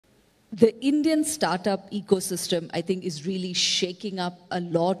the Indian startup ecosystem, I think, is really shaking up a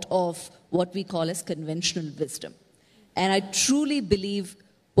lot of what we call as conventional wisdom. And I truly believe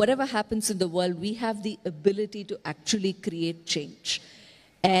whatever happens in the world, we have the ability to actually create change.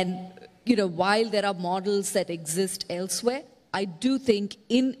 And, you know, while there are models that exist elsewhere, I do think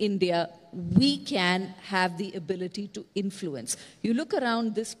in India, we can have the ability to influence. You look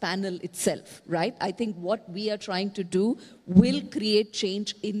around this panel itself, right? I think what we are trying to do will create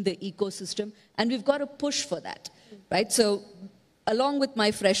change in the ecosystem, and we've got to push for that, right? So along with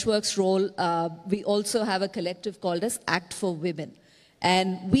my Freshworks role, we also have a collective called as Act for Women.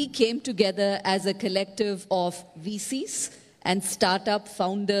 And we came together as a collective of VCs and startup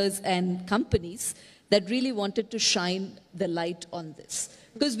founders and companies that really wanted to shine the light on this.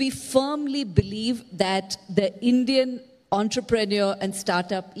 Because we firmly believe that the Indian entrepreneur and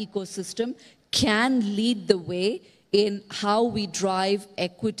startup ecosystem can lead the way in how we drive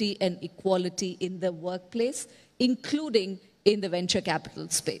equity and equality in the workplace, including in the venture capital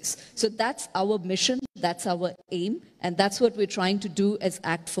space. So that's our mission, that's our aim, and that's what we're trying to do as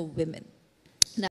Act for Women.